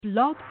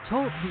Blog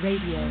Talk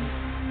Radio.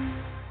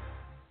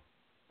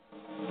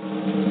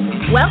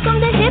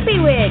 Welcome to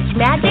Hippie Witch,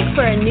 Magic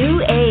for a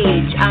New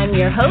Age. I'm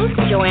your host,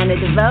 Joanna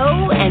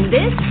DeVoe, and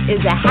this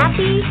is a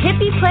happy,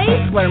 hippie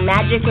place where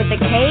magic with a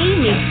K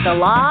meets the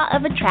law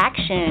of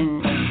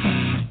attraction.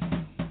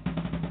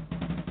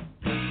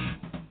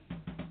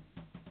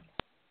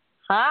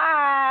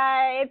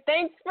 Hi,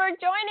 thanks for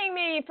joining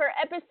me for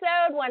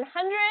episode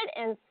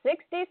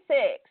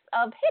 166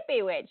 of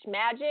Hippie Witch,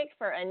 Magic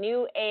for a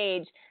New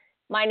Age.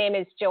 My name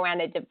is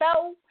Joanna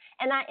DeVoe,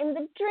 and I am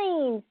the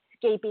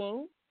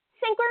dreamscaping,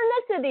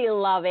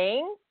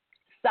 synchronicity-loving,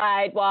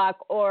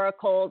 sidewalk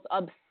oracles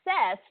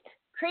obsessed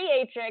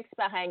creatrix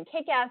behind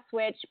Kick-Ass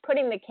Witch,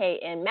 putting the K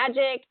in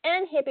magic,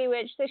 and Hippie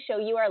Witch, the show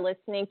you are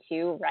listening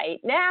to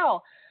right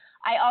now.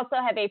 I also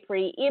have a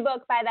free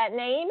ebook by that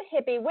name,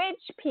 Hippie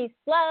Witch, Peace,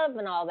 Love,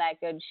 and all that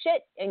good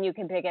shit, and you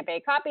can pick up a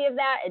copy of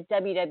that at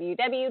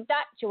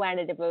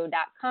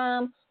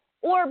www.joannadevoe.com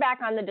or back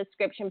on the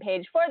description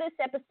page for this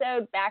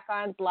episode, back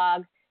on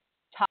Blog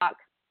Talk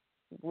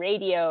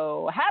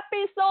Radio.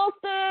 Happy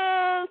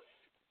solstice!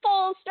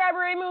 Full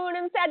strawberry moon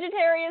in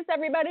Sagittarius,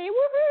 everybody.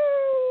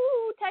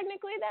 Woohoo!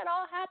 Technically, that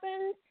all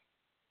happened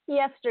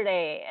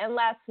yesterday and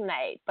last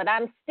night, but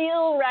I'm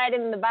still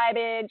riding the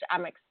vibage.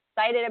 I'm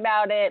excited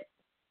about it.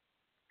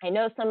 I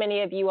know so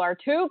many of you are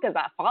too because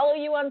I follow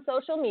you on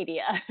social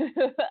media.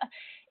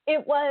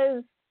 It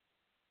was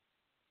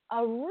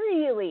a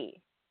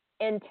really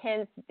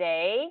intense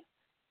day.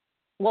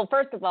 Well,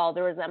 first of all,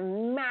 there was a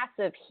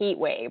massive heat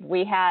wave.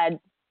 We had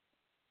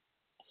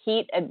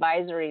heat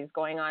advisories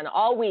going on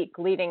all week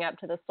leading up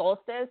to the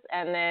solstice,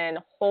 and then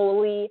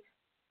holy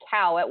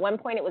cow, at one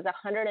point it was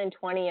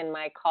 120 in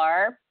my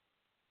car.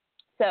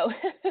 So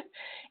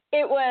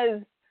it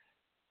was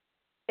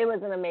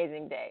an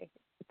amazing day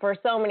for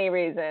so many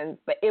reasons,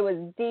 but it was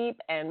deep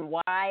and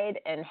wide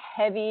and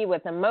heavy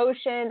with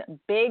emotion.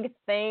 Big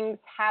things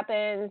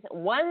happened.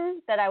 One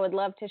that I would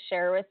love to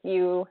share with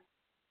you,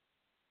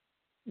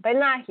 but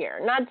not here,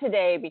 not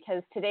today,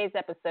 because today's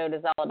episode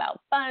is all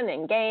about fun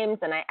and games,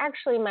 and I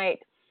actually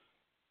might,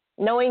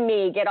 knowing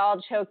me, get all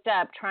choked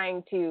up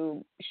trying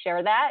to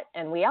share that,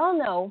 and we all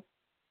know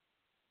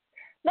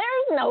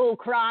there's no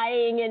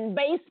crying in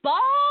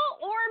baseball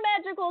or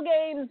magical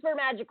games for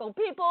magical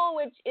people,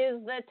 which is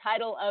the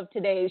title of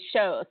today's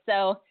show.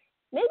 So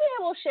maybe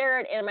I will share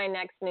it in my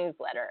next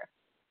newsletter.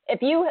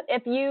 If you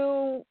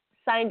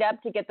signed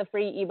up to get the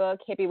free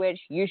ebook, Hippie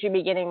Witch, you should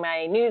be getting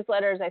my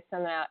newsletters. I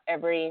send them out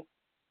every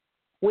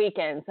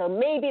weekend. So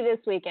maybe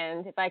this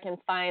weekend, if I can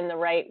find the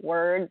right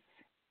words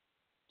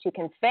to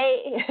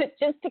convey,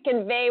 just to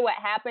convey what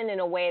happened in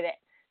a way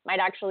that might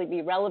actually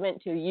be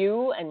relevant to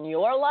you and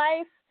your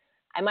life,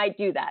 I might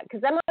do that,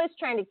 because I'm always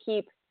trying to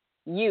keep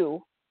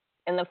you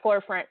in the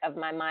forefront of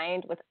my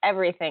mind with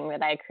everything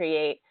that I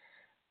create.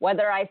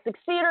 Whether I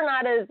succeed or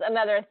not is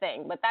another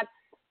thing, but that's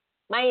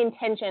my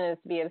intention, is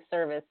to be of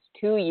service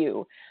to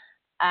you.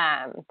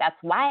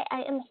 That's why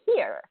I am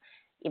here,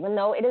 even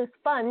though it is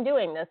fun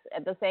doing this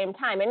at the same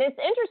time. And it's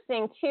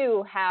interesting,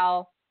 too,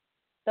 how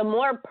the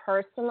more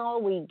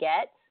personal we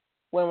get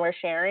when we're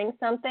sharing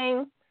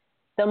something,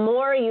 the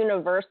more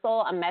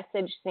universal a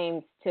message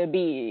seems to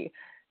be.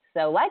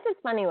 So life is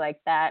funny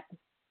like that,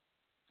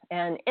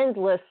 and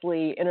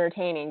endlessly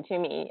entertaining to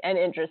me and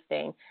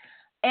interesting.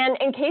 And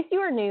in case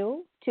you are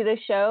new to the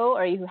show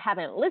or you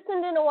haven't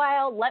listened in a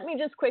while, let me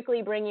just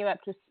quickly bring you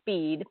up to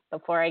speed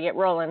before I get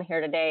rolling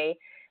here today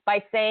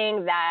by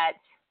saying that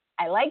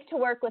I like to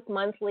work with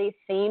monthly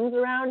themes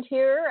around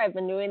here. I've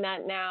been doing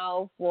that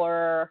now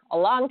for a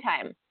long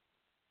time.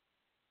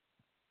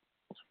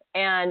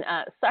 And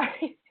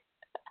sorry,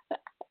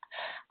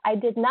 I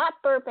did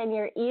not burp in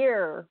your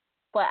ear,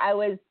 but I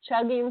was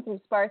chugging some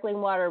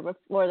sparkling water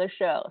before the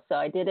show, so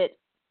I did it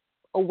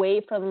away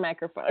from the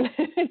microphone,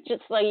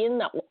 just so you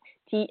know,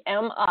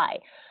 TMI.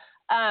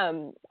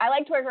 I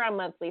like to work around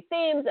monthly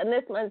themes, and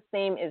this month's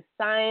theme is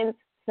signs,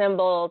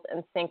 symbols,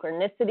 and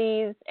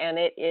synchronicities, and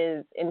it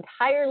is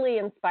entirely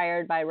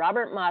inspired by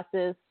Robert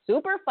Moss's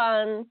super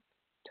fun,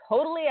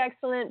 totally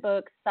excellent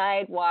book,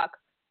 Sidewalk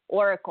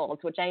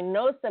Oracles, which I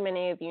know so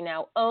many of you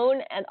now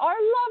own and are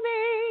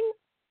loving.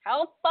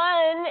 How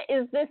fun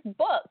is this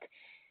book?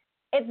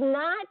 It's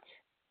not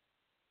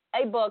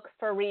a book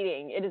for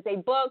reading. It is a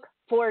book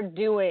for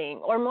doing,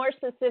 or more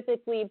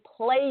specifically,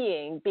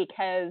 playing,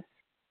 because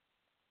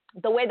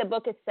the way the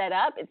book is set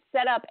up, it's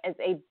set up as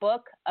a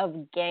book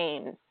of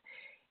games.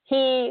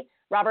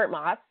 Robert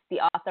Moss, the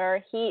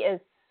author, he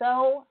is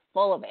so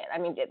full of it. I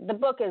mean, the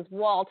book is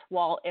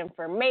wall-to-wall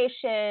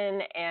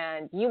information,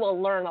 and you will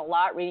learn a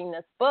lot reading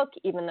this book,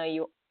 even though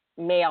you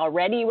may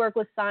already work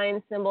with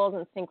signs, symbols,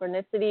 and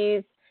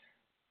synchronicities,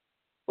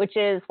 which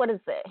is, what is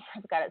it?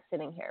 I've got it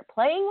sitting here.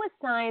 Playing with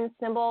signs,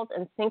 symbols,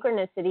 and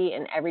synchronicity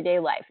in everyday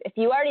life. If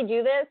you already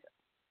do this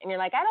and you're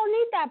like, I don't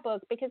need that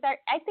book, because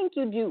I think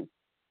you do.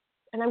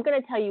 And I'm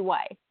going to tell you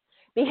why.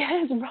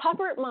 Because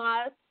Robert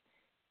Moss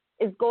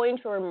is going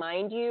to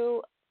remind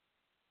you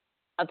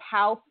of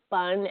how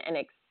fun and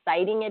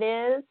exciting it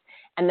is,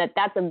 and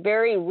that's a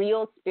very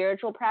real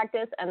spiritual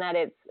practice, and that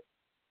it's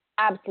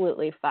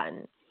absolutely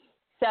fun.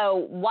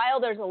 So while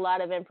there's a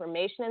lot of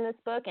information in this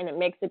book and it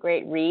makes a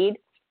great read,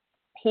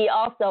 he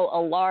also, a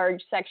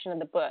large section of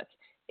the book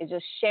is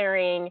just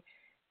sharing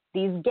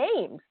these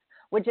games,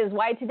 which is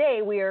why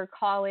today we are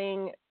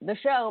calling the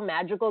show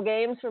Magical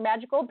Games for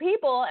Magical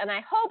People. And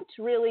I hope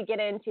to really get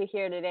into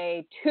here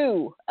today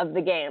 2 of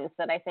the games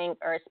that I think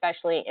are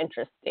especially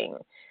interesting.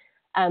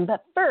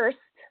 But first,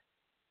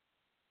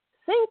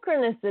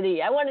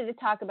 synchronicity. I wanted to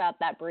talk about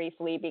that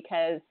briefly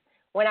because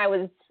when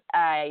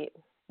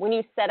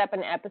you set up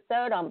an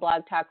episode on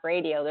Blog Talk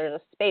Radio, there's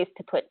a space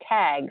to put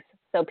tags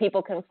so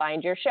people can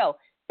find your show.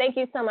 Thank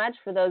you so much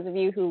for those of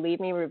you who leave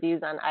me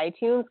reviews on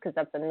iTunes, because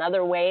that's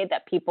another way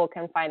that people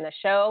can find the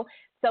show.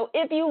 So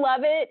if you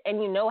love it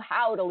and you know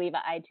how to leave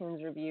an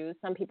iTunes review,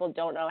 some people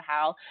don't know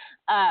how.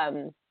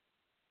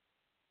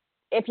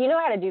 If you know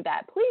how to do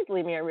that, please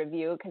leave me a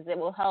review, because it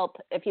will help.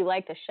 If you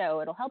like the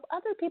show, it'll help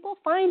other people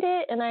find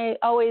it, and I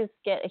always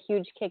get a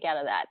huge kick out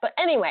of that. But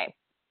anyway,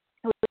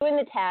 I was doing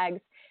the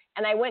tags,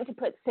 and I went to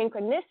put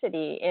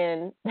synchronicity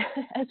in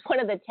as one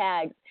of the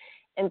tags,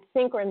 and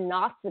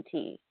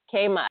synchronicity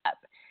came up.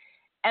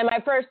 And my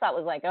first thought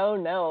was like, oh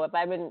no,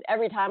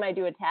 every time I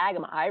do a tag,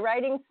 am I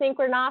writing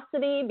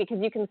synchronicity? Because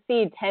you can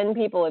see 10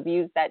 people have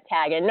used that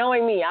tag. And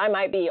knowing me, I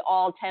might be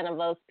all 10 of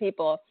those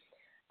people.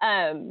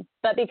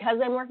 But because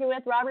I'm working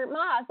with Robert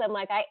Moss, I'm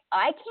like,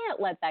 I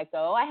can't let that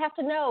go. I have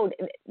to know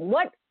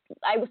so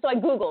I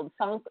Googled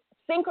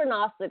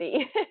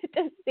synchronicity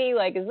to see,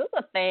 like, is this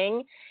a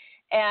thing?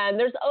 And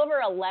there's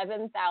over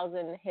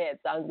 11,000 hits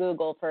on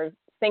Google for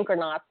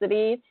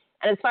synchronicity.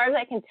 And as far as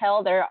I can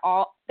tell, they're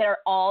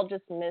all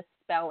just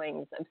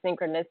misspellings of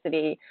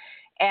synchronicity.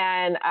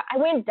 And I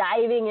went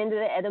diving into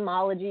the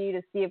etymology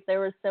to see if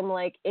there was some,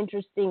 like,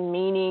 interesting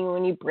meaning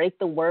when you break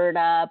the word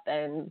up,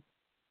 and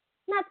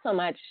not so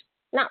much,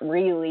 not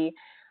really.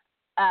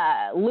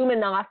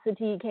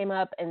 Luminosity came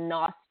up, and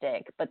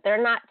Gnostic, but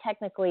they're not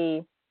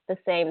technically the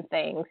same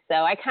thing.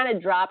 So I kind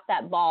of dropped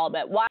that ball.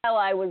 But while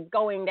I was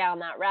going down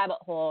that rabbit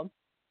hole,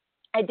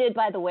 I did,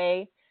 by the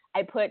way,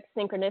 I put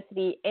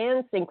synchronicity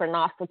and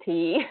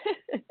synchronicity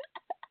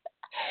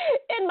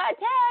in my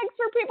tags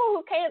for people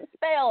who can't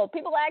spell,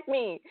 people like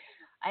me.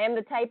 I am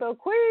the typo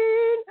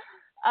queen.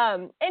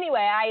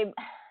 Anyway, I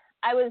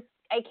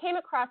came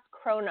across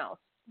Chronos.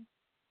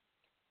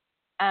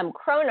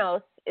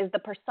 Chronos is the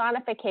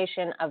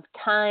personification of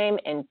time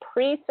in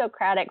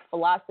pre-Socratic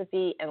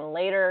philosophy and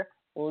later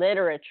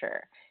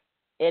literature.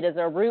 It is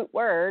a root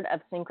word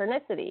of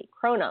synchronicity,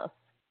 chronos.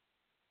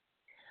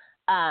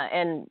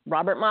 And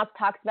Robert Moss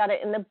talks about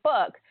it in the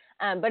book.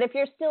 But if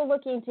you're still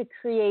looking to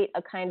create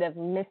a kind of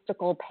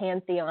mystical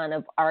pantheon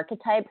of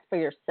archetypes for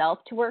yourself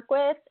to work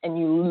with, and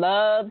you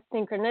love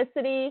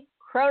synchronicity,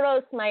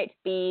 Chronos might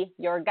be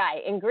your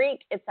guy. In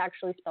Greek, it's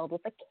actually spelled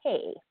with a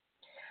K.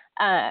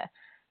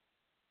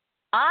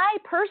 I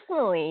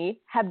personally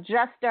have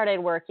just started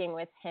working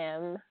with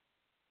him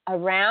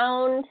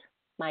around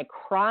my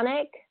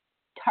chronic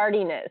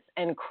tardiness.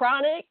 And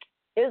chronic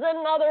is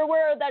another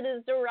word that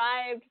is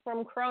derived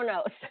from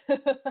Chronos.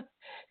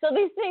 So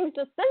these things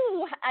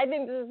I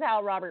think this is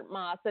how Robert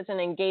Moss, such an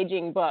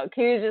engaging book.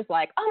 He was just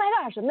like, oh my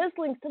gosh, and this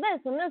links to this,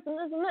 and this, and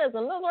this, and this,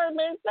 and this word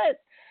means this.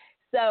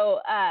 So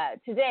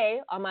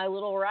today, on my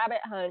little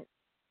rabbit hunt,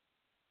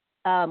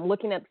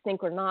 looking at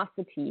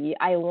synchronicity,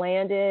 I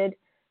landed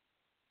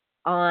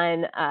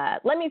on,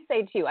 let me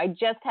say too, I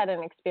just had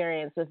an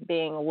experience with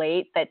being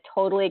late that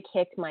totally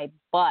kicked my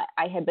butt.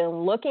 I had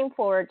been looking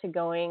forward to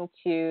going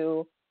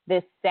to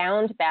this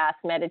sound bath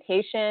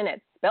meditation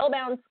at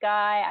Spellbound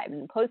Sky. I've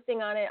been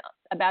posting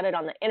about it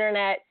on the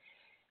internet,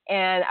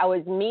 and I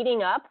was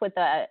meeting up with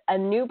a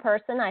new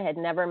person I had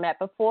never met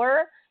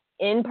before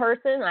in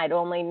person. I'd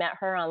only met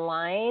her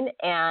online,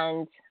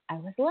 and I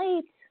was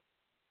late.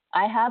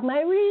 I have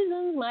my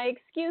reasons, my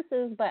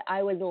excuses, but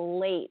I was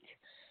late,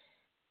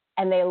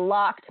 and they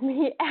locked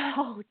me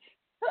out.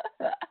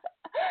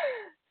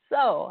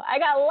 So I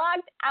got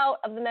locked out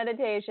of the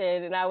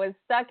meditation, and I was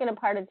stuck in a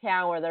part of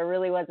town where there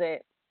really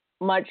wasn't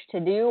much to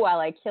do while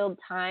I killed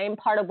time.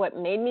 Part of what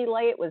made me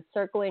late was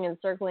circling and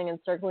circling and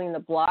circling the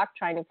block,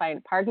 trying to find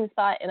a parking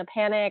spot in a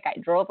panic. I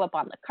drove up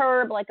on the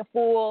curb like a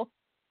fool.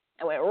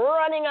 I went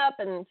running up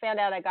and found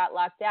out I got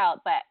locked out,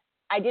 but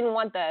I didn't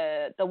want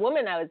the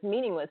woman I was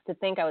meeting with to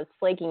think I was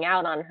flaking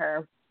out on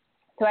her.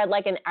 So I had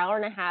like an hour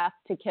and a half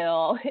to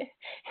kill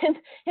in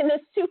the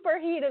super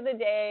heat of the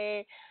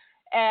day.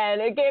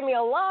 And it gave me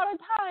a lot of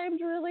time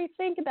to really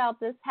think about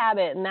this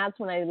habit. And that's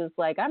when I was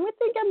like, I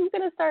think I'm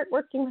going to start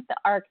working with the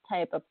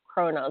archetype of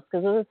Chronos,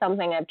 because this is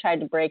something I've tried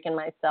to break in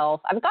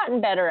myself. I've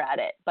gotten better at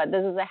it, but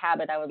this is a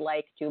habit I would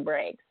like to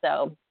break.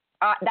 So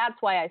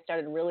that's why I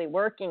started really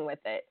working with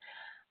it.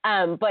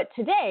 But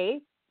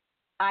today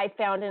I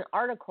found an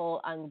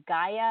article on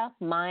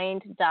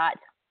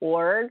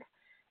GaiaMind.org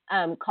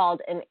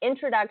called An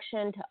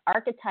Introduction to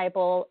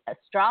Archetypal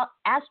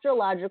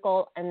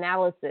Astrological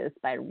Analysis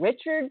by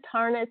Richard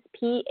Tarnas,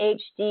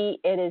 PhD.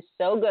 It is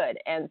so good.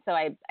 And so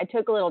I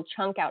took a little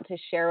chunk out to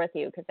share with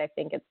you because I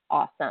think it's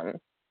awesome.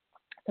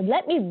 So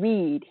let me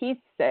read. He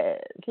says,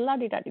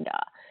 la-di-da-di-da.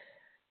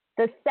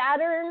 The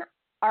Saturn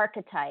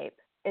archetype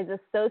is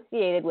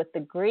associated with the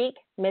Greek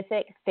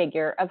mythic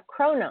figure of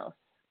Kronos,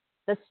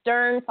 the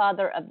stern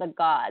father of the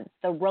gods,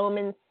 the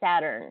Roman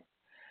Saturn.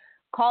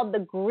 Called the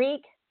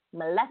Greek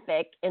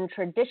malefic in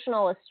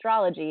traditional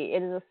astrology,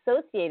 it is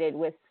associated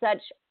with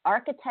such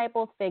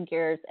archetypal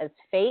figures as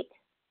fate,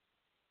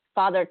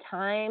 Father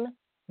Time,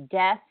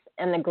 death,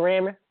 and the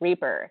Grim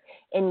Reaper.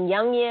 In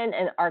Jungian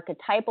and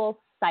archetypal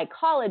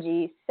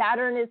psychology,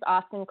 Saturn is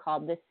often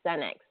called the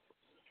Senex.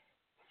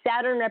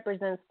 Saturn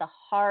represents the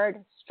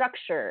hard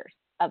structures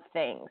of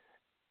things.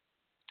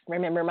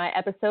 Remember my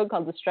episode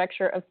called The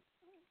Structure of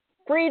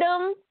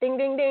Freedom? Ding,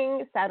 ding,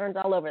 ding. Saturn's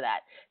all over that.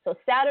 So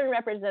Saturn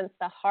represents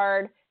the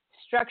hard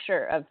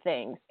structure of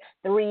things,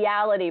 the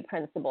reality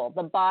principle,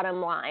 the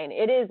bottom line.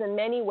 It is in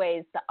many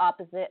ways the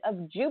opposite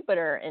of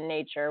Jupiter in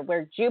nature,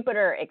 where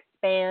Jupiter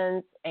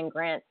expands and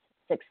grants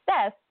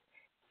success.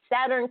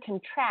 Saturn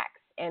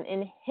contracts and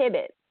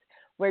inhibits.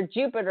 Where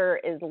Jupiter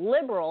is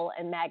liberal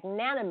and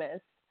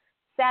magnanimous,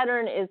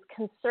 Saturn is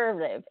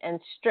conservative and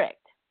strict.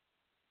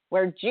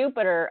 Where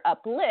Jupiter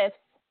uplifts,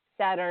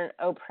 Saturn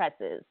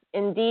oppresses.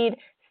 Indeed,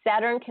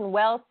 Saturn can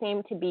well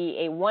seem to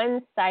be a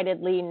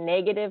one-sidedly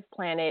negative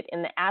planet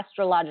in the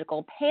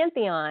astrological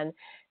pantheon,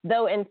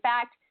 though in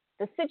fact,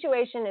 the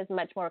situation is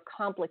much more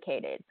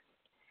complicated.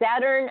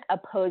 Saturn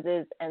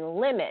opposes and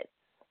limits,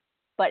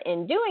 but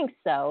in doing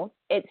so,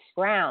 it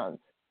grounds,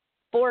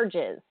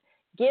 forges,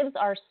 gives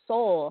our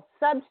soul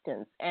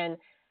substance and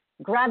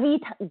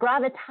gravitas.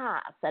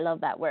 I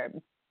love that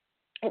word.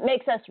 It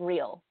makes us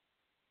real.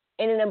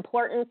 In an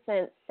important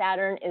sense,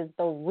 Saturn is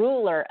the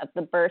ruler of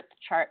the birth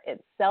chart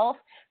itself,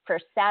 for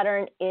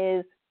Saturn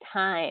is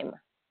time,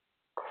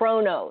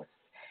 chronos,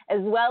 as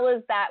well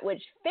as that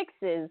which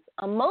fixes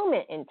a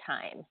moment in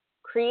time,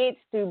 creates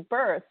through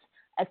birth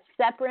a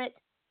separate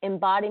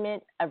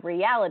embodiment of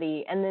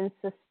reality, and then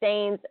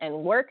sustains and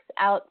works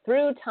out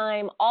through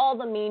time all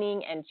the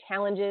meaning and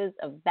challenges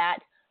of that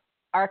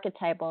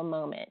archetypal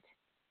moment.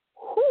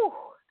 Whew,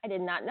 I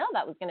did not know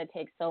that was going to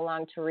take so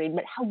long to read,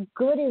 but how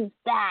good is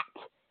that?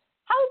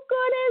 How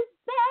good is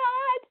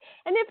that?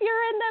 And if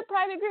you're in the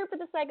private group for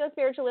the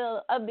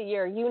Psycho-Spiritual of the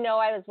Year, you know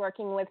I was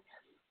working with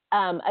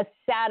a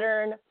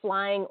Saturn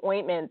flying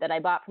ointment that I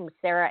bought from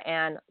Sarah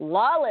Ann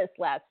Lawless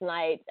last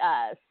night.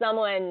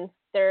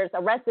 There's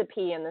a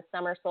recipe in the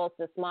summer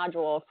solstice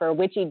module for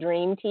witchy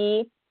dream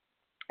tea.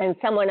 And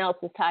someone else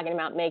was talking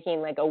about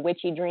making like a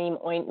witchy dream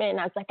ointment. And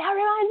I was like, that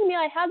reminds me,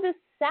 I have this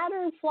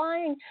Saturn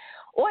flying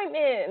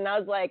ointment. And I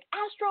was like,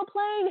 astral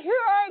plane, here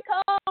I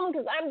come,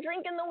 because I'm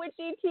drinking the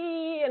witchy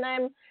tea and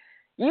I'm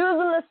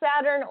using the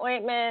Saturn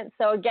ointment.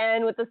 So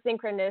again, with the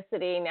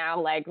synchronicity now,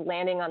 like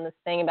landing on this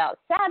thing about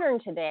Saturn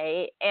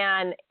today.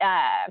 And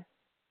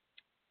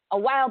a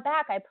while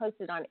back, I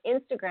posted on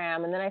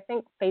Instagram and then I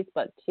think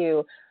Facebook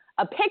too,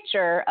 a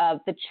picture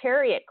of the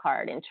Chariot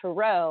card in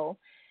Tarot.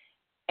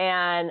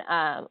 And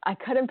I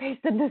cut and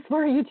pasted this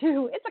for you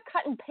too. It's a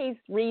cut and paste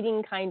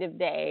reading kind of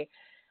day.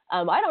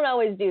 I don't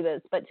always do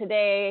this, but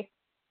today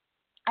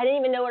I didn't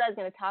even know what I was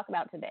going to talk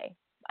about today.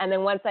 And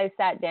then once I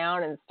sat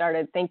down and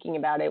started thinking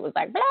about it, it was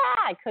like, blah,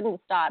 I couldn't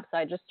stop. So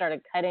I just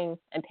started cutting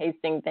and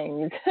pasting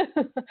things.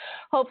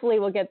 Hopefully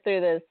we'll get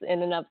through this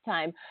in enough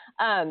time.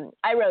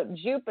 I wrote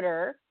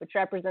Jupiter, which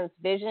represents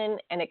vision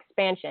and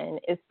expansion,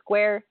 is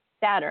square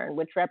Saturn,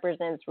 which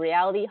represents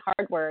reality,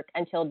 hard work,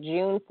 until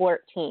June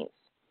 14th.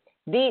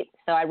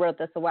 So I wrote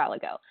this a while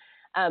ago.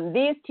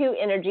 These two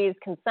energies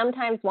can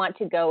sometimes want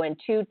to go in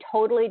two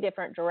totally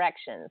different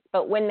directions,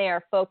 but when they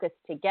are focused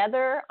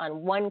together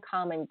on one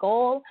common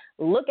goal,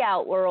 look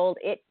out, world,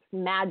 it's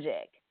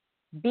magic.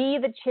 Be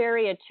the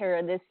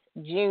charioteer this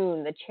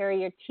June, the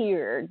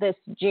charioteer this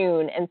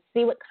June, and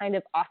see what kind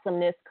of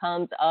awesomeness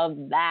comes of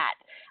that.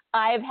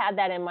 I've had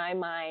that in my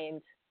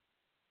mind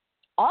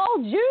all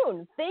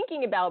June,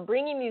 thinking about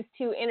bringing these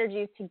two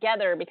energies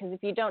together, because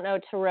if you don't know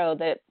Tarot,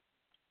 the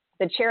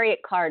Chariot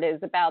card is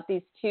about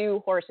these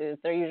two horses.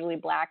 They're usually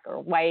black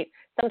or white.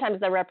 Sometimes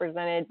they're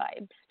represented by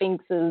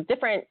sphinxes,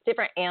 different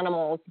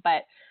animals,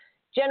 but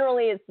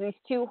generally it's these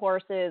two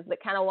horses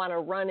that kind of want to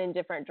run in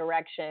different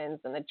directions,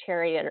 and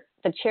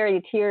the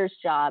charioteer's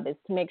job is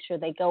to make sure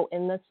they go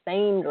in the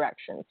same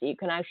direction so you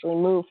can actually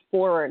move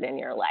forward in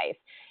your life.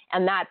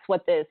 And that's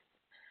what this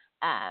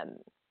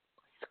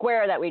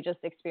square that we just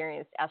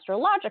experienced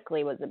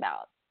astrologically was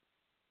about.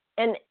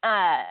 And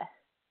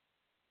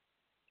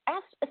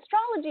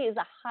astrology is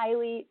a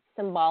highly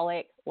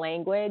symbolic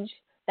language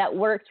that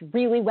works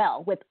really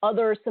well with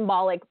other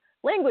symbolic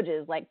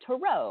languages like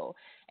Tarot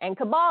and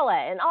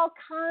Kabbalah and all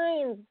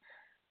kinds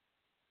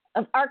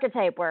of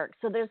archetype work.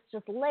 So there's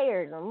just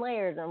layers and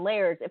layers and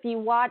layers. If you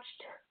watched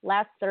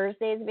last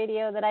Thursday's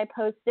video that I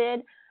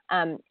posted,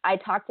 I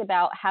talked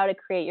about how to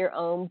create your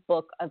own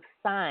book of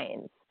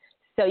signs.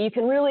 So you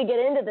can really get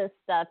into this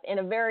stuff in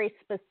a very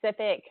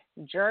specific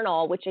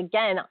journal, which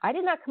again, I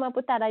did not come up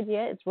with that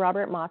idea. It's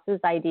Robert Moss's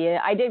idea.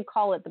 I did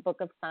call it the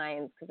Book of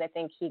Signs because I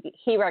think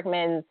he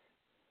recommends,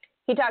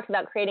 he talks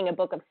about creating a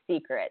book of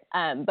secrets.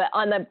 But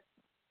on the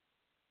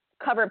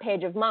cover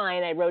page of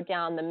mine, I wrote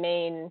down the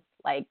main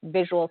like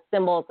visual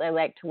symbols I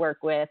like to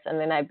work with. And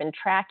then I've been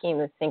tracking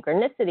the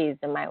synchronicities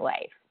in my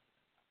life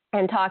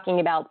and talking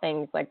about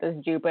things like this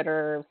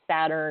Jupiter,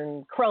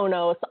 Saturn,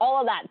 Chronos, all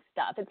of that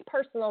stuff. It's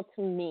personal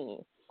to me.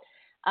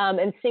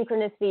 And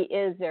synchronicity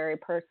is very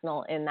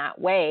personal in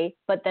that way.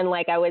 But then,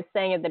 like I was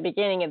saying at the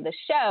beginning of the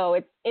show,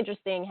 it's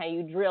interesting how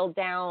you drill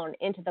down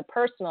into the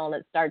personal and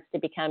it starts to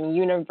become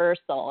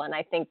universal. And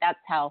I think that's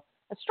how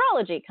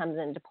astrology comes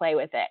into play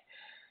with it.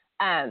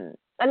 And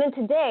then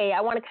today,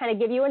 I want to kind of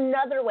give you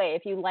another way.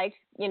 If you like,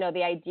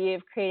 the idea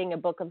of creating a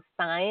book of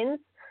signs,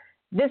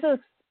 this is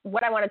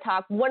what I want to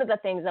talk. One of the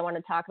things I want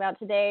to talk about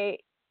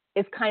today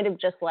is kind of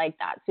just like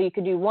that. So you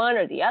could do one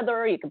or the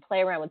other. You can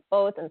play around with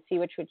both and see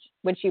which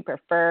you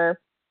prefer.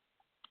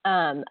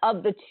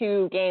 Of the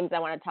two games I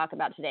want to talk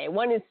about today,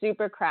 one is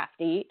super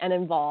crafty and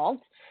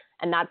involved,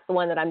 and that's the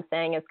one that I'm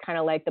saying is kind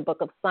of like the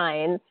book of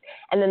signs.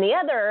 And then the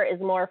other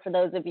is more for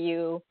those of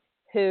you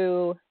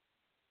who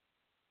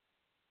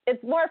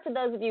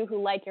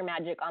like your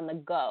magic on the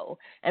go,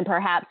 and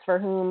perhaps for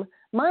whom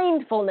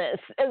mindfulness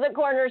is a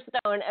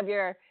cornerstone of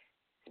your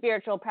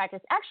spiritual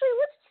practice. Actually,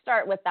 let's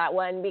start with that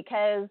one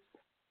because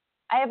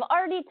I have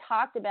already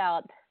talked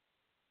about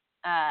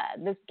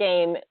this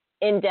game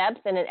in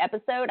depth in an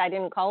episode. I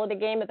didn't call it a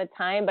game at the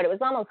time, but it was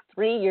almost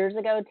 3 years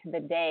ago to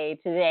the day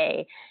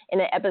today in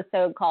an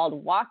episode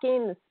called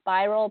Walking the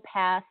Spiral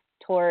Path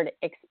Toward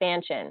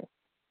Expansion.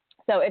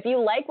 So if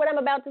you like what I'm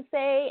about to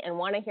say and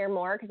want to hear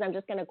more, because I'm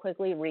just going to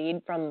quickly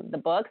read from the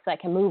book so I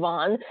can move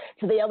on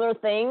to the other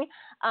thing,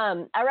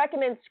 I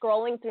recommend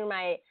scrolling through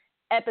my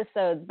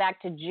episodes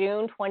back to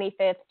June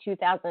 25th,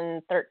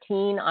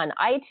 2013 on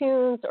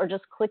iTunes, or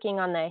just clicking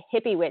on the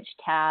Hippie Witch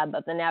tab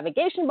of the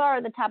navigation bar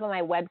at the top of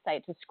my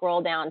website to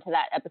scroll down to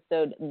that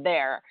episode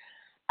there.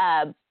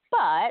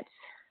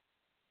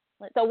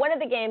 So one of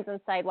the games in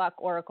Sidewalk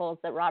Oracles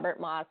that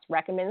Robert Moss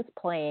recommends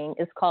playing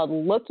is called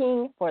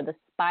Looking for the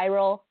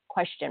Spiral ?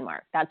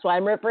 That's why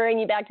I'm referring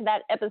you back to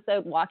that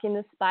episode, Walking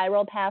the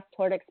Spiral Path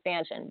Toward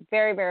Expansion.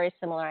 Very, very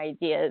similar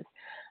ideas.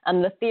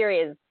 The theory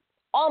is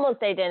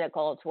almost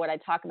identical to what I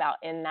talk about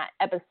in that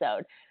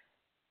episode.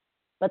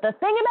 But the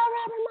thing about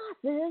Robert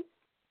Moss is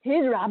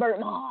he's Robert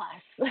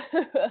Moss.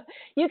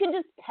 You can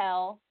just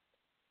tell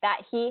that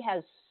he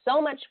has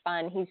so much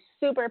fun. He's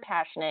super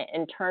passionate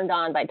and turned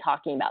on by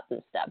talking about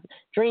this stuff,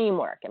 dream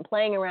work and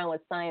playing around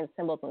with science,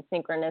 symbols, and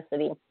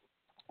synchronicity.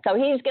 So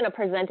he's going to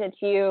present it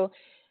to you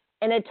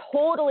in a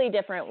totally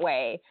different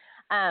way.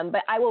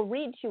 But I will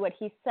read to you what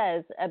he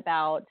says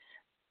about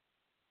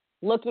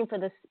looking for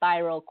the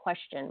spiral ?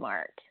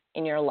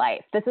 In your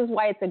life. This is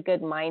why it's a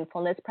good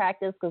mindfulness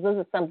practice, because this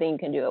is something you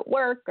can do at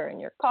work or in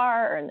your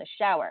car or in the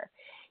shower.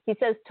 He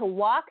says to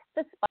walk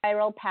the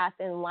spiral path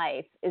in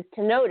life is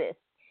to notice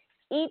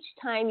each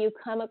time you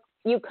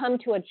come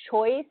to a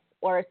choice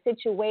or a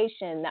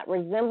situation that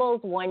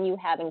resembles one you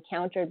have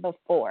encountered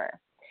before,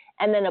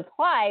 and then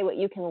apply what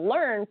you can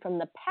learn from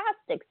the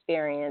past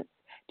experience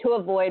to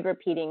avoid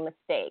repeating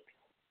mistakes.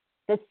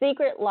 The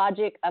secret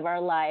logic of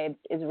our lives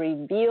is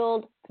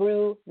revealed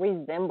through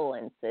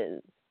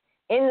resemblances.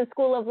 In the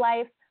school of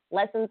life,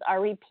 lessons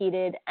are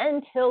repeated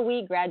until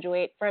we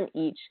graduate from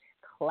each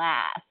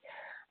class.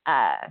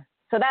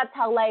 So that's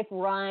how life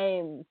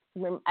rhymes.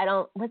 Was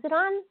it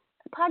on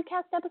a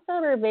podcast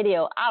episode or a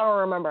video? I don't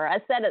remember. I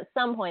said at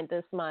some point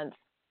this month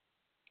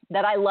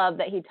that I love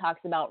that he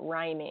talks about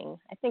rhyming.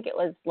 I think it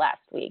was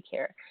last week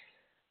here.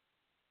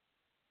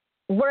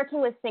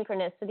 Working with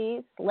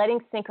synchronicities, letting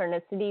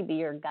synchronicity be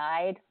your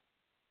guide,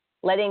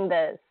 letting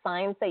the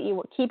signs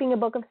keeping a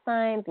book of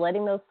signs,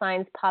 letting those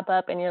signs pop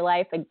up in your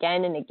life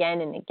again and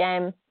again and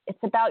again. It's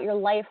about your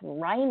life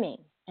rhyming,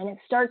 and it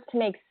starts to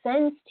make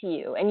sense to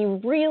you, and you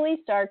really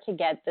start to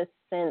get this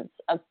sense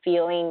of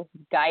feeling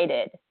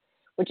guided,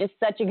 which is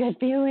such a good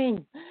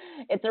feeling.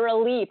 It's a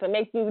relief. It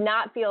makes you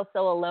not feel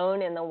so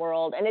alone in the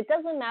world, and it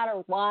doesn't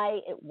matter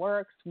why it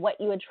works,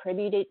 what you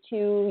attribute it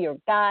to, your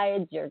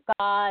guides, your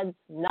gods,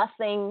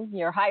 nothing,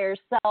 your higher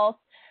self.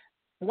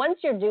 Once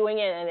you're doing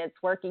it and it's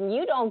working,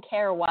 you don't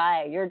care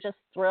why. You're just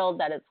thrilled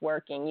that it's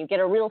working. You get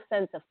a real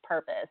sense of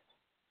purpose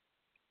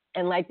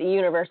and like the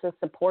universe is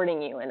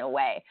supporting you in a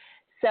way.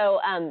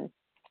 So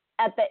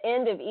at the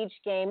end of each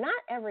game, not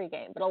every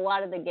game, but a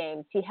lot of the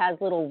games, he has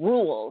little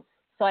rules.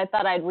 So I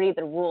thought I'd read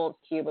the rules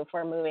to you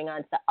before moving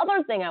on to the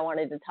other thing I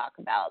wanted to talk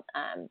about,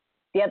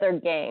 the other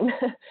game.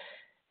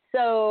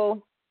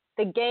 So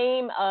the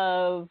game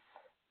of,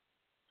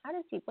 what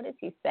does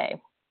he say?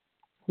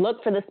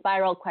 Look for the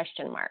spiral ?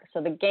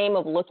 So the game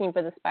of looking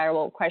for the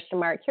spiral ?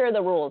 Here are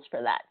the rules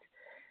for that.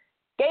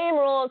 Game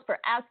rules for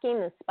asking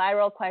the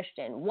spiral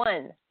question.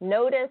 1,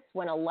 notice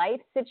when a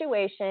life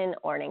situation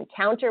or an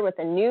encounter with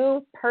a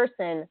new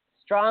person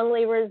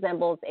strongly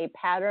resembles a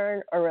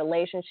pattern or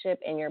relationship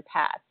in your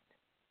past.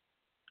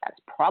 That's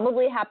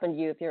probably happened to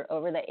you if you're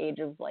over the age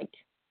of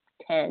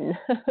 10.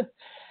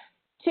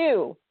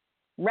 2,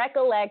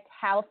 recollect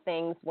how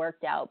things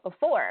worked out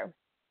before.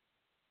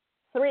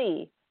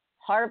 3,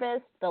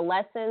 harvest the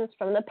lessons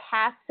from the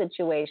past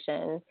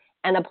situation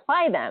and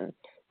apply them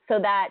so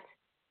that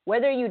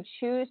Whether you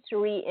choose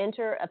to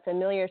re-enter a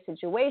familiar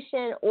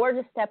situation or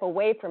to step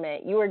away from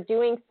it, you are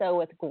doing so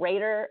with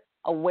greater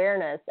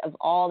awareness of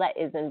all that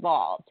is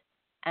involved.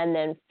 And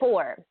then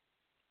 4,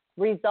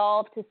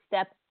 resolve to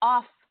step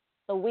off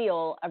the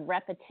wheel of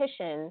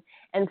repetition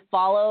and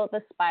follow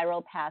the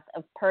spiral path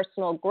of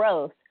personal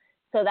growth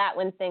so that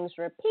when things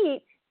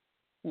repeat,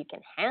 you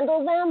can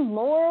handle them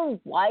more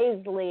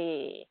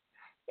wisely.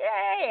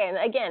 Yay! And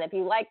again, if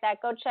you like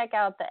that, go check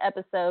out the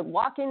episode,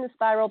 Walking the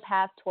Spiral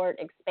Path Toward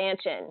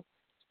Expansion.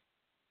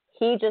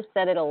 He just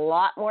said it a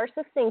lot more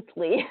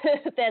succinctly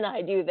than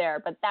I do there,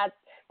 but that's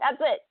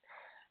it.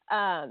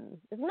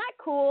 Isn't that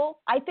cool?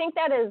 I think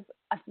that is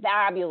a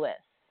fabulous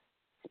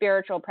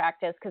spiritual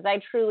practice because I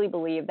truly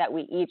believe that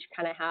we each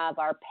kind of have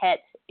our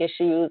pet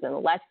issues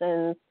and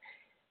lessons.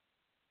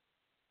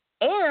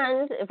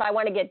 And if I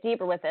want to get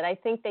deeper with it, I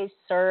think they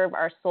serve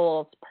our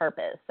soul's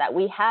purpose, that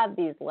we have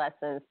these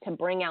lessons to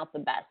bring out the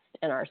best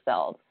in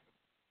ourselves.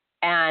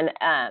 And,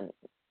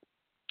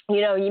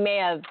 you may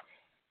have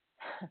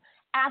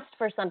asked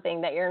for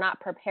something that you're not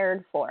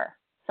prepared for,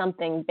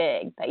 something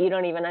big that you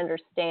don't even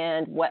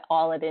understand what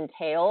all it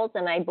entails.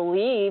 And I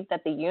believe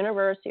that the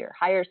universe, your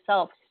higher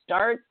self,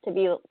 starts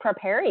to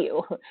prepare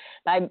you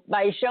by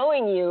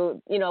showing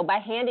you, by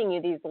handing you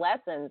these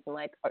lessons and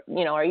like,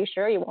 are you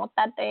sure you want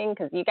that thing?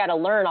 Because you got to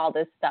learn all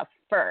this stuff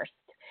first.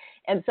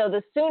 And so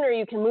the sooner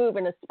you can move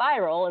in a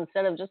spiral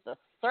instead of just a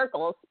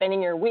circle,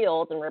 spinning your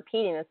wheels and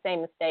repeating the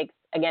same mistakes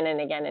again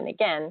and again and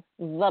again,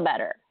 the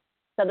better.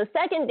 So the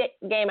second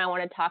game I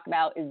want to talk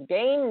about is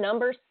game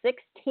number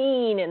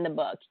 16 in the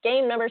book.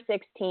 Game number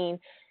 16,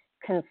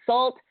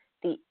 consult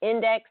the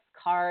index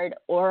card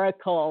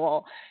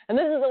oracle. And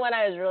this is the one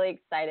I was really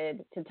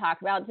excited to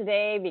talk about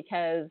today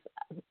because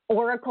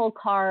oracle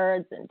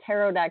cards and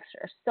tarot decks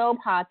are so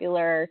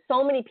popular.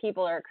 So many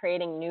people are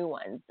creating new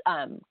ones.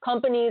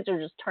 Companies are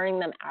just turning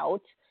them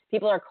out.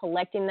 People are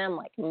collecting them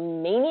like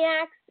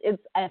maniacs.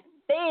 It's a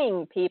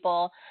thing,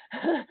 people.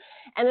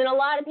 And then a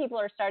lot of people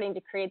are starting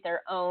to create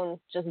their own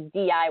just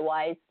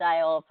DIY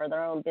style for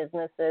their own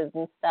businesses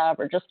and stuff,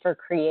 or just for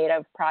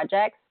creative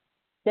projects.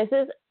 This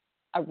is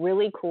a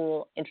really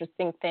cool,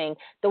 interesting thing.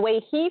 The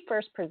way he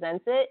first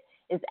presents it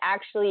is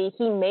actually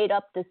he made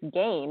up this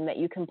game that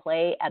you can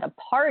play at a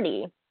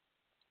party.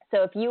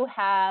 So if you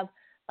have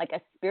like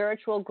a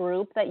spiritual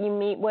group that you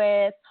meet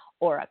with,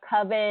 or a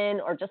coven,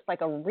 or just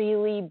like a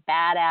really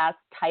badass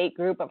tight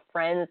group of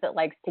friends that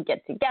likes to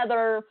get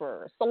together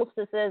for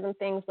solstices and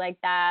things like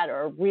that,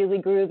 or a really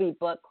groovy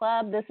book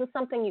club, this is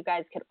something you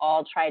guys could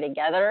all try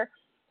together.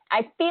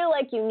 I feel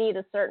like you need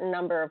a certain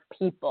number of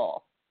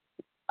people.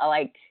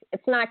 Like,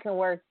 it's not going to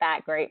work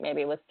that great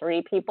maybe with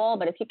 3 people,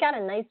 but if you got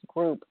a nice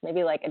group,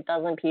 maybe like a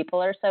dozen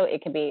people or so,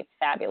 it could be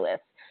fabulous.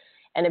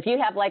 And if you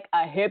have like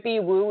a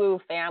hippie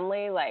woo-woo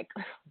family, like,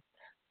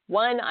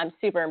 1, I'm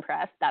super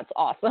impressed. That's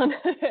awesome.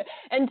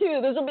 And 2,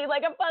 this will be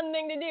like a fun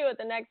thing to do at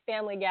the next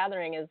family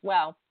gathering as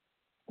well.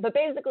 But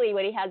basically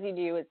what he has you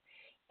do is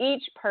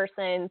each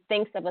person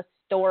thinks of a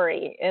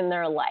story in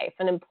their life,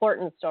 an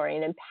important story,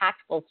 an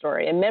impactful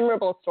story, a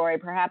memorable story,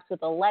 perhaps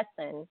with a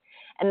lesson.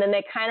 And then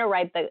they kind of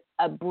write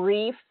a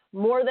brief,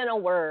 more than a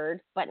word,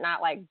 but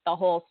not like the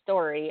whole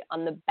story,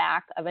 on the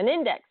back of an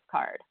index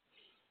card.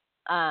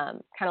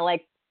 Kind of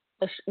like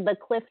the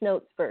Cliff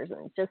Notes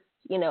version. Just,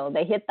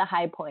 they hit the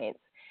high points.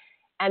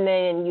 And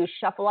then you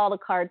shuffle all the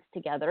cards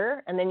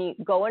together, and then you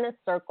go in a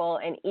circle,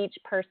 and each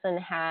person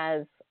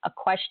has a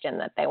question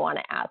that they want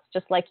to ask,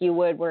 just like you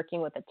would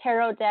working with a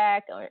tarot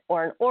deck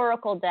or an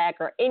oracle deck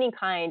or any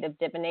kind of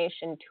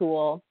divination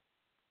tool.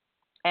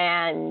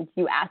 And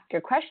you ask your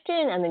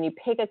question, and then you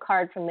pick a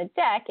card from the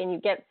deck, and you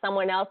get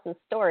someone else's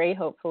story,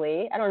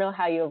 hopefully. I don't know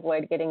how you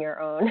avoid getting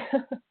your own.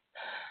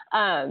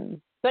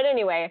 But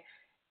anyway,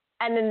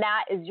 and then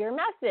that is your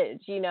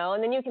message,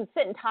 and then you can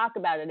sit and talk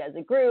about it as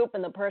a group,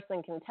 and the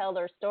person can tell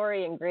their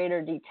story in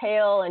greater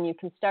detail, and you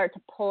can start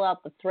to pull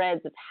out the threads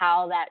of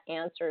how that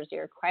answers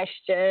your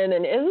question.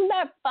 And isn't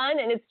that fun?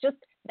 And it's just,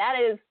 that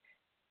is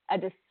a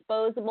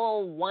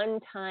disposable,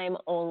 one-time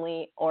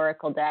only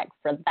oracle deck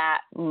for that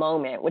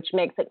moment, which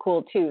makes it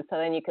cool too. So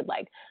then you could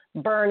like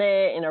burn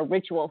it in a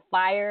ritual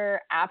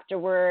fire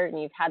afterward,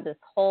 and you've had this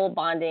whole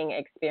bonding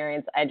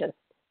experience.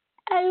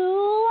 I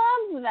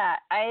love that.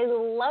 I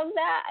love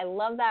that. I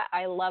love that.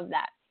 I love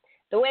that.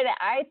 The way that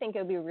I think it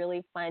would be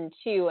really fun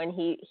too, and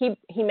he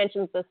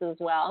mentions this as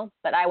well,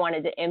 but I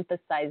wanted to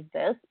emphasize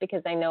this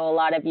because I know a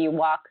lot of you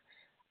walk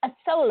a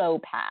solo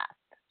path.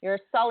 You're a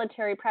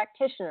solitary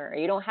practitioner.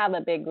 You don't have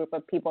a big group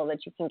of people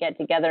that you can get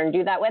together and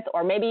do that with,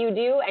 or maybe you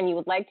do and you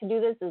would like to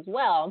do this as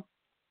well,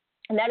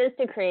 and that is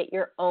to create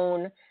your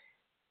own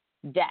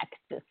deck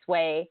this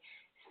way.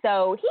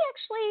 So he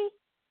actually...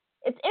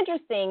 It's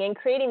interesting, in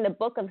creating the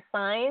Book of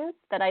Signs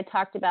that I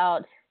talked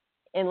about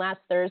in last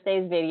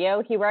Thursday's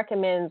video, he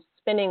recommends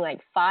spending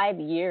like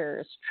 5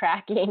 years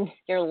tracking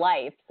your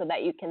life so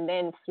that you can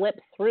then flip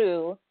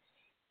through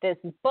this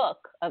book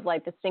of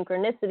like the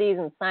synchronicities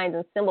and signs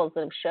and symbols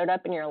that have showed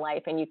up in your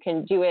life, and you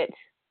can use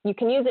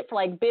it for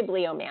like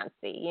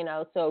bibliomancy,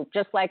 So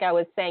just like I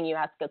was saying, you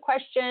ask a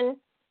question,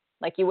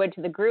 like you would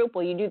to the group.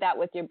 Well, you do that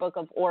with your book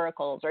of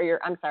oracles or your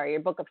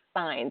book of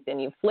signs,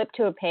 and you flip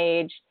to a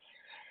page,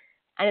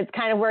 and it's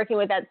kind of working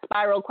with that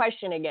spiral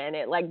question again.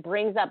 It like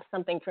brings up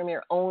something from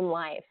your own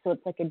life. So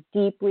it's like a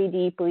deeply,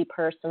 deeply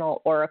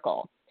personal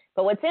oracle.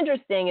 But what's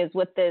interesting is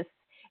with this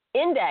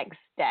index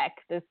deck,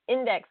 this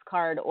index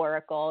card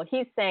oracle,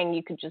 he's saying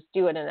you could just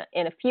do it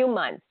in a few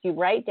months. You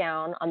write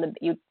down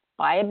you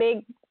buy a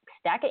big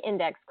stack of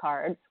index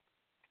cards,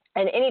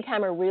 and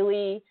anytime a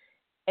really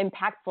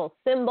impactful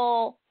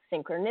symbol,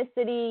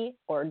 synchronicity,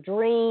 or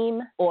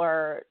dream,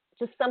 or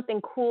just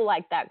something cool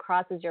like that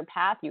crosses your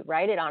path, you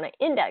write it on an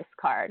index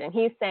card. And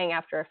he's saying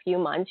after a few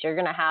months, you're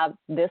going to have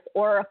this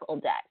oracle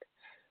deck.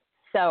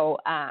 So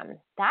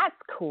that's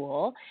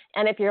cool.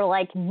 And if you're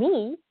like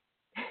me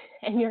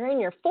and you're in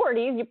your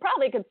 40s, you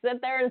probably could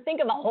sit there and think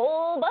of a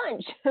whole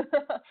bunch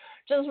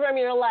just from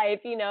your life.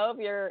 You know, if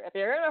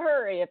you're in a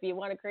hurry, if you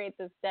want to create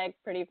this deck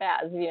pretty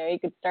fast, you know, you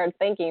could start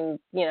thinking,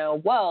 you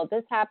know, whoa,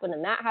 this happened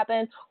and that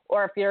happened.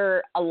 Or if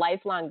you're a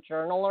lifelong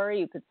journaler,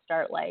 you could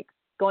start like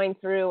going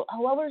through,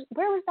 where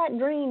was that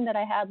dream that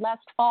I had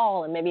last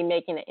fall, and maybe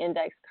making an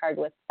index card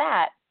with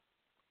that.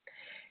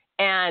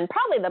 And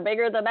probably the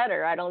bigger the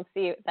better. I don't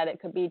see that it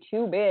could be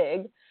too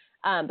big,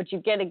 but you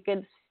get a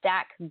good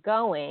stack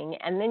going,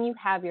 and then you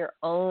have your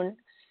own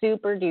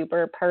super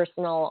duper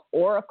personal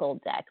oracle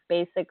deck,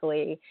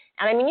 basically.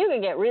 And I mean, you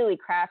could get really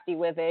crafty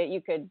with it.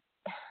 You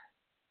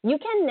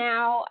can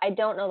now, I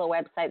don't know the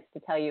websites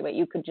to tell you, but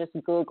you could just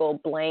Google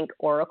blank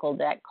oracle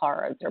deck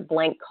cards or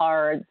blank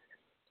cards.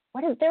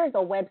 There's a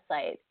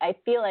website. I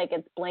feel like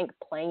it's blank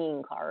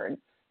playing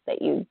cards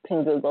that you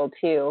can Google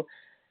too,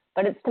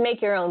 but it's to make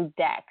your own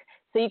deck.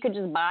 So you could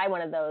just buy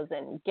one of those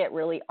and get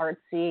really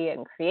artsy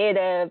and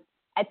creative.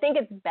 I think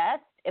it's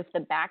best if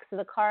the backs of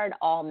the card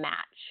all match.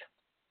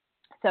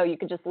 So you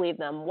could just leave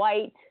them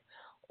white,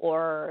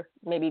 or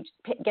maybe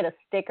just get a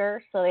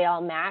sticker so they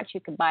all match.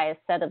 You could buy a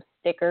set of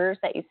stickers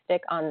that you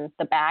stick on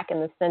the back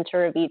and the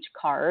center of each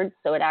card,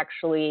 so it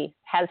actually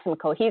has some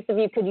cohesive.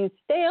 You could use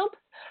stamps,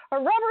 a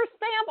rubber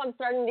stamp. I'm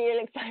starting to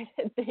get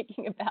excited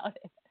thinking about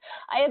it.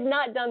 I have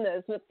not done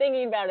this, but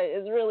thinking about it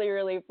is really,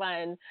 really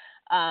fun.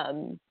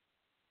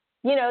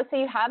 You know, so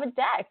you have a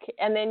deck,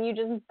 and then you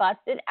just bust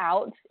it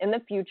out in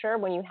the future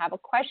when you have a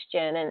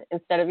question, and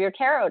instead of your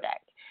tarot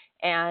deck.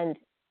 And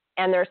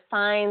there's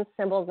signs,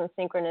 symbols, and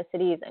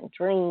synchronicities and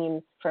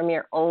dreams from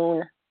your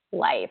own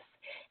life.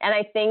 And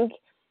I think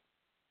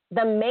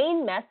the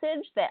main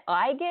message that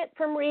I get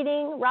from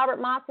reading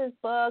Robert Moss's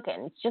book,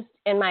 and just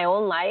in my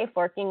own life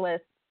working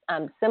with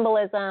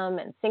symbolism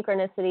and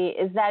synchronicity,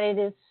 is that it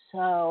is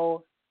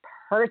so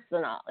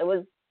personal.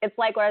 It's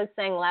like what I was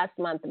saying last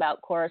month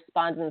about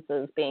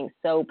correspondences being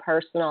so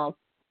personal.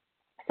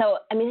 So,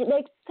 I mean, it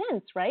makes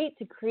sense, right,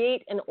 to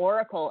create an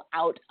oracle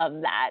out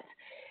of that.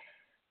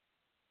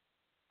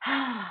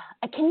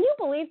 Can you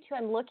believe, too,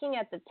 I'm looking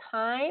at the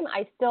time.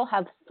 I still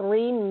have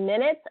 3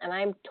 minutes, and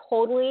I'm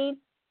totally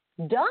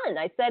done.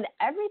 I said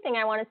everything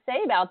I want to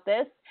say about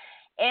this.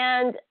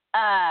 And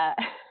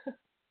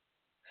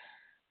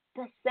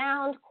the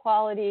sound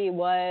quality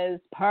was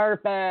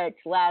perfect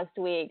last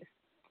week.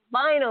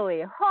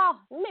 Finally,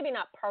 maybe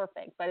not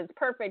perfect, but as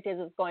perfect as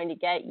it's going to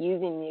get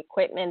using the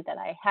equipment that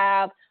I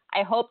have.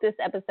 I hope this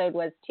episode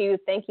was too.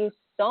 Thank you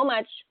so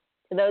much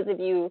to those of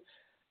you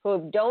who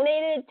have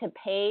donated to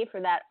pay for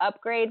that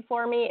upgrade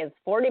for me. It's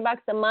 $40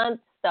 a month.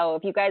 So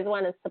if you guys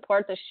want to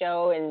support the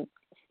show and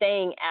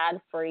staying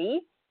ad-free,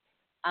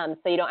 so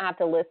you don't have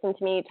to listen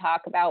to me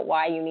talk about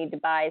why you need to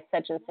buy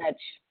such and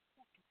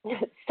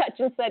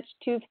such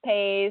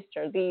toothpaste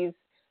or these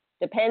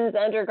Depends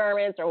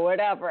undergarments or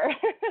whatever,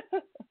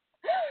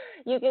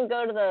 you can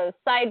go to the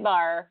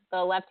sidebar,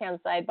 the left-hand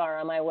sidebar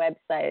on my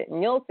website,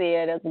 and you'll see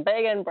it. It's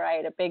big and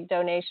bright, a big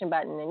donation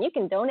button, and you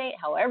can donate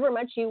however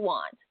much you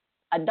want,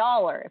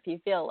 $1 if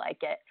you feel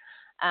like it.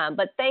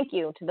 But thank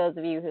you to those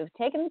of you who've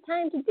taken the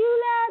time to do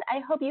that. I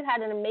hope you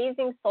had an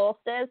amazing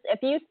solstice. If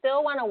you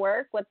still want to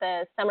work with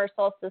the summer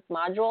solstice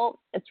module,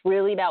 it's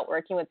really about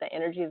working with the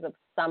energies of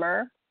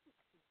summer.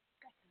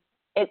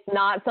 It's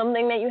not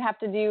something that you have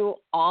to do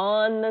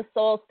on the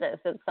solstice.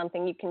 It's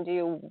something you can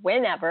do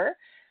whenever.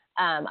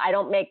 I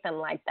don't make them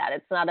like that.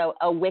 It's not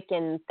a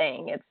Wiccan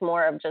thing. It's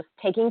more of just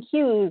taking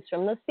cues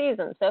from the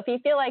season. So if you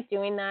feel like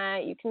doing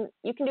that, you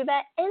can do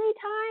that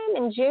anytime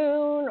in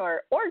June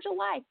or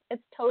July.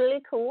 It's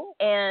totally cool.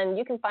 And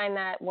you can find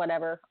that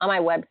whatever on my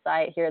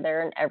website, here,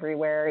 there, and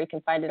everywhere. You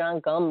can find it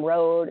on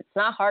Gumroad. It's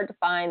not hard to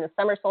find. The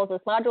Summer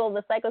Solstice Module of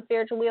the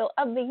Psycho-Spiritual Wheel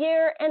of the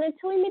Year. And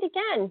until we meet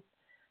again,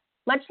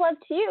 much love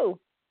to you.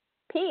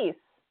 Peace.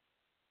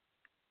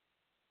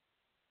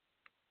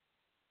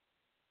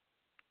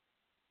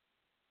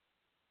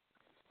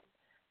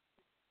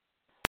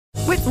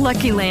 With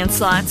Lucky Land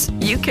Slots,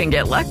 you can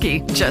get lucky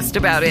just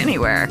about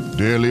anywhere.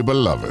 Dearly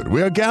beloved,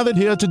 we are gathered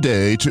here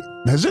today to...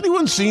 Has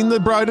anyone seen the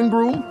bride and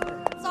groom?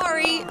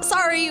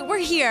 Sorry, we're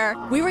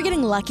here. We were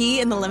getting lucky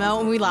in the limo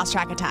and we lost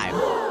track of time.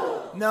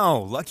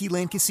 No, Lucky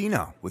Land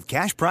Casino, with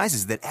cash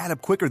prizes that add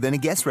up quicker than a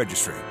guest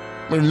registry.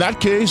 In that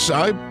case,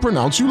 I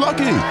pronounce you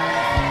lucky.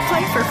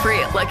 Play for free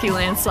at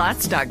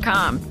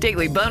LuckyLandSlots.com.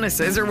 Daily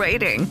bonuses are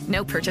waiting.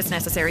 No purchase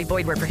necessary.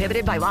 Void where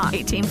prohibited by law.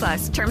 18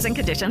 plus. Terms and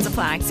conditions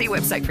apply. See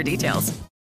website for details.